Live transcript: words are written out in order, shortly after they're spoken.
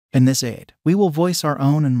In this aid, we will voice our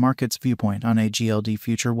own and market's viewpoint on Agld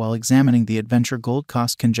future while examining the adventure gold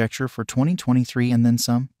cost conjecture for 2023 and then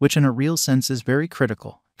some, which in a real sense is very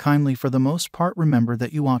critical. Kindly for the most part remember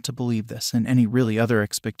that you ought to believe this and any really other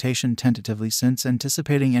expectation tentatively, since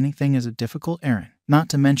anticipating anything is a difficult errand, not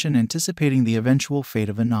to mention anticipating the eventual fate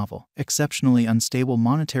of a novel, exceptionally unstable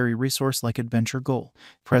monetary resource like adventure gold.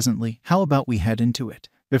 Presently, how about we head into it?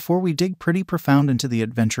 Before we dig pretty profound into the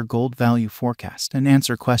adventure gold value forecast and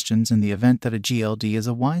answer questions in the event that Agld is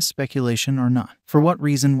a wise speculation or not. For what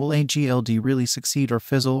reason will Agld really succeed or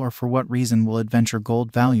fizzle, or for what reason will adventure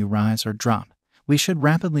gold value rise or drop? We should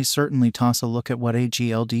rapidly certainly toss a look at what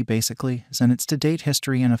Agld basically is and its to-date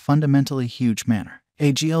history in a fundamentally huge manner.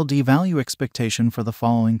 Agld value expectation for the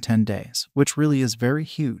following 10 days, which really is very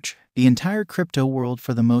huge. The entire crypto world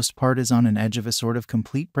for the most part is on an edge of a sort of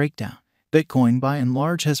complete breakdown. Bitcoin by and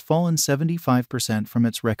large has fallen 75% from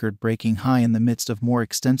its record-breaking high in the midst of more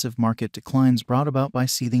extensive market declines brought about by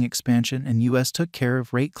seething expansion, and US took care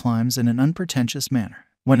of rate climbs in an unpretentious manner.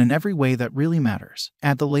 When in every way that really matters,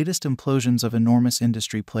 add the latest implosions of enormous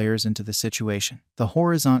industry players into the situation. The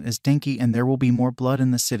horizon is dinky and there will be more blood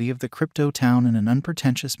in the city of the crypto town in an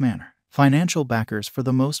unpretentious manner. Financial backers for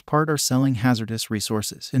the most part are selling hazardous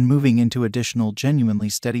resources and moving into additional genuinely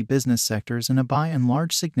steady business sectors in a by and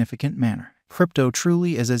large significant manner. Crypto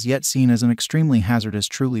truly is as yet seen as an extremely hazardous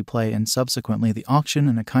truly play, and subsequently the auction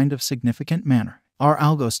in a kind of significant manner. Our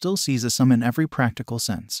algo still sees a sum in every practical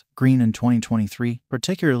sense, green in 2023,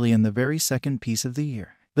 particularly in the very second piece of the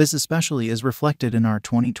year. This especially is reflected in our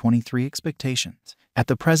 2023 expectations. At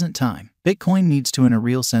the present time, Bitcoin needs to in a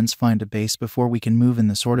real sense find a base before we can move in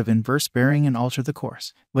the sort of inverse bearing and alter the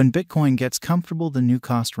course. When Bitcoin gets comfortable the new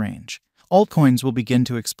cost range, altcoins will begin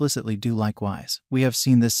to explicitly do likewise. We have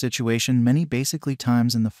seen this situation many basically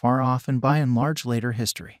times in the far off and by and large later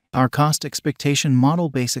history. Our cost expectation model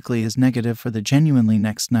basically is negative for the genuinely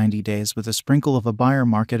next 90 days, with a sprinkle of a buyer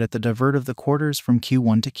market at the divert of the quarters from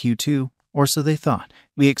Q1 to Q2, or so they thought.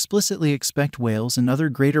 We explicitly expect whales and other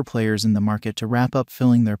greater players in the market to wrap up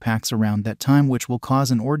filling their packs around that time, which will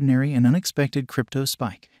cause an ordinary and unexpected crypto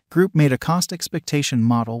spike. Group made a cost expectation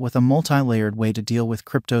model with a multi-layered way to deal with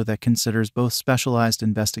crypto that considers both specialized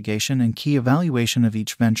investigation and key evaluation of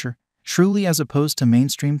each venture, truly as opposed to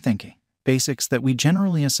mainstream thinking. Basics that we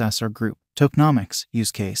generally assess are group, tokenomics,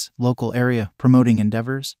 use case, local area, promoting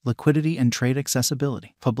endeavors, liquidity and trade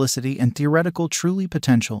accessibility, publicity and theoretical truly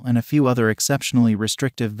potential, and a few other exceptionally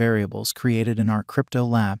restrictive variables created in our crypto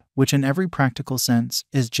lab, which in every practical sense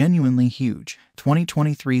is genuinely huge.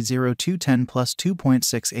 2023 0210 plus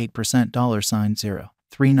 2.68% $0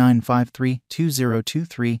 3953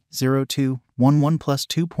 2023 0211 plus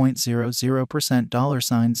 2.00%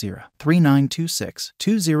 $0 3926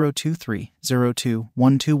 2023 02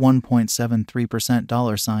 121.73%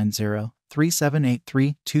 $0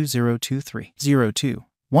 3783 2023 02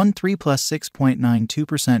 13 plus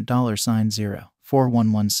 6.92% $0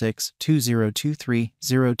 4116 2023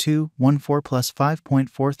 02 14 plus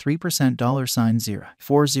 5.43% $0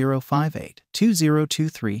 4058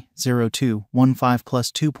 2023 02 15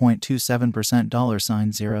 plus 2.27%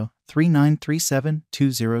 $0 3937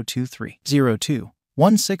 2023 02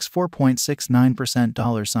 164.69%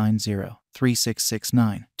 $0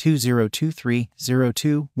 3669 2023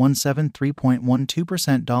 02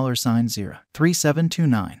 173.12% $0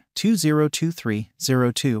 3729 2023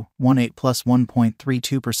 02 18 plus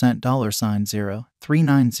 1.32% $0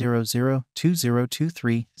 3900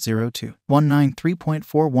 2023 02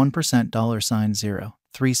 193.41% $0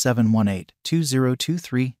 3718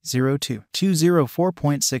 2023 02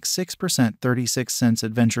 204.66% 36 cents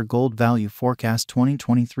Adventure Gold Value Forecast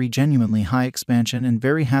 2023 Genuinely high expansion and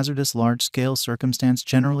very hazardous large-scale circumstance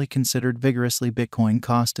generally considered vigorously Bitcoin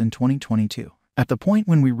cost in 2022. At the point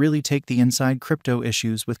when we really take the inside crypto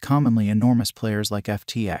issues with commonly enormous players like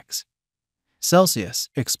FTX, Celsius,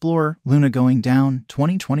 Explorer, Luna going down,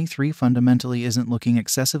 2023 fundamentally isn't looking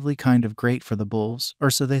excessively kind of great for the bulls,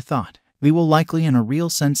 or so they thought. We will likely in a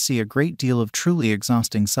real sense see a great deal of truly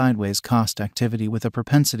exhausting sideways cost activity with a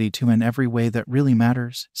propensity to, in every way that really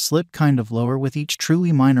matters, slip kind of lower with each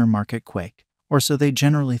truly minor market quake, or so they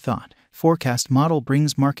generally thought. Forecast model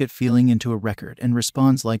brings market feeling into a record and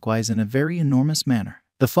responds likewise in a very enormous manner.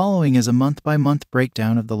 The following is a month-by-month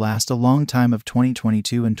breakdown of the last a long time of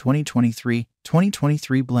 2022 and 2023.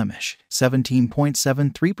 2023 blemish,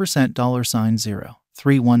 17.73% $0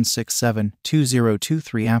 3167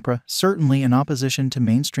 2023 APRA, certainly in opposition to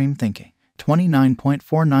mainstream thinking.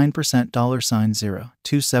 29.49% $0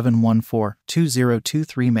 2714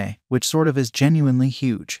 2023 May, which sort of is genuinely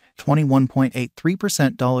huge.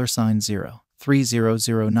 21.83% $0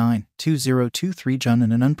 $3009-2023 Jun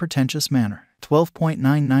in an unpretentious manner.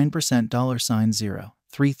 12.99% $0.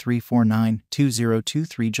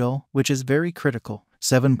 3349-2023 Joel, which is very critical.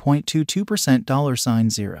 7.22%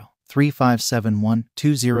 $0.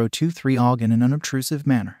 3571-2023 Aug in an unobtrusive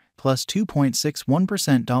manner. Plus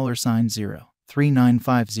 2.61% $0.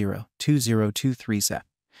 3950-2023 Sep.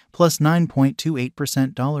 Plus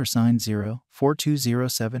 9.28% $0.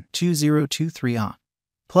 4207-2023 Aug.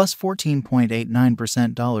 Plus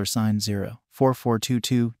 14.89% $0.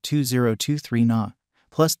 4422-2023 Nog.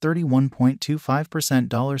 Plus 31.25%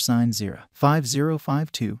 $0.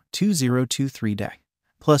 5052-2023 Dec.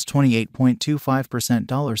 Plus 28.25%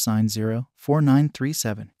 $0.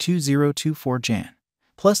 4937-2024 Jan.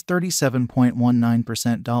 Plus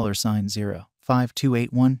 37.19% $0.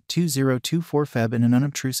 5281-2024 Feb in an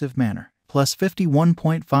unobtrusive manner. Plus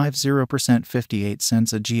 51.50% 58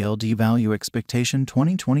 cents a GLD value expectation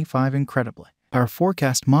 2025 incredibly. Our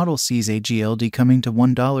forecast model sees a GLD coming to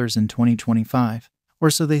 $1 in 2025,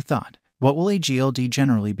 or so they thought. What will a GLD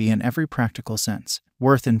generally be in every practical sense?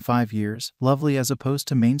 Worth in 5 years, lovely as opposed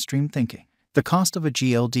to mainstream thinking. The cost of a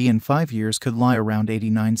GLD in 5 years could lie around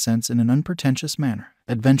 89 cents in an unpretentious manner.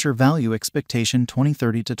 Adventure value expectation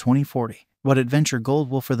 2030 to 2040. What Adventure Gold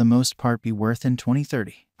will for the most part be worth in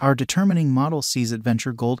 2030. Our determining model sees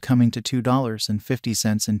Adventure Gold coming to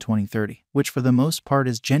 $2.50 in 2030, which for the most part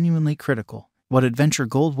is genuinely critical. What Adventure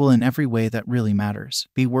Gold will in every way that really matters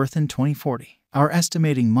be worth in 2040. Our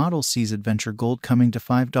estimating model sees Adventure Gold coming to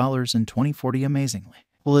 $5 in 2040 amazingly.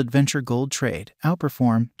 Will Adventure Gold trade,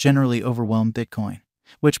 outperform, generally overwhelm Bitcoin,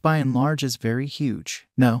 which by and large is very huge?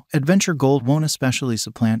 No, Adventure Gold won't especially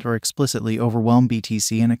supplant or explicitly overwhelm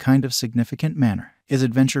BTC in a kind of significant manner. Is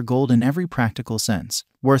Adventure Gold in every practical sense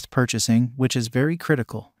worth purchasing, which is very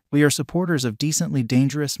critical? We are supporters of decently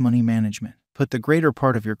dangerous money management. Put the greater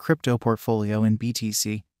part of your crypto portfolio in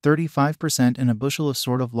BTC, 35% in a bushel of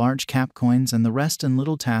sort of large cap coins and the rest in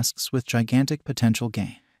little tasks with gigantic potential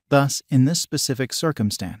gain. Thus, in this specific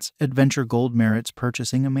circumstance, Adventure Gold merits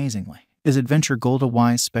purchasing amazingly. Is Adventure Gold a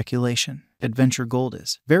wise speculation? Adventure Gold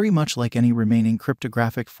is, very much like any remaining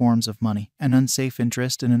cryptographic forms of money, an unsafe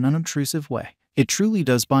interest in an unobtrusive way. It truly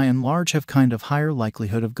does by and large have kind of higher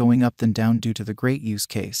likelihood of going up than down due to the great use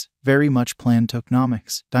case, very much planned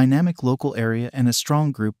tokenomics, dynamic local area and a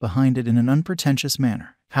strong group behind it in an unpretentious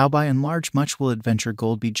manner. How by and large much will Adventure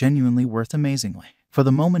Gold be genuinely worth amazingly? For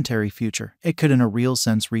the momentary future, it could in a real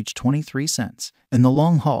sense reach 23 cents. In the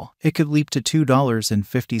long haul, it could leap to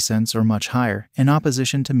 $2.50 or much higher, in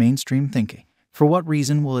opposition to mainstream thinking. For what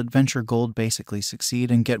reason will Adventure Gold basically succeed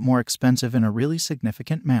and get more expensive in a really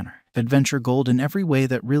significant manner? Adventure Gold in every way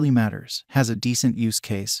that really matters has a decent use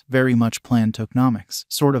case, very much planned tokenomics,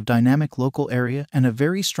 sort of dynamic local area and a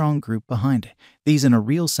very strong group behind it. These in a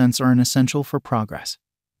real sense are an essential for progress.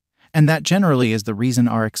 And that generally is the reason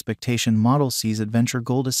our expectation model sees Adventure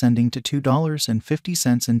Gold ascending to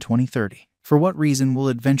 $2.50 in 2030. For what reason will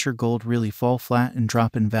Adventure Gold really fall flat and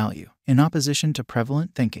drop in value, in opposition to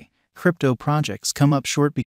prevalent thinking? Crypto projects come up short because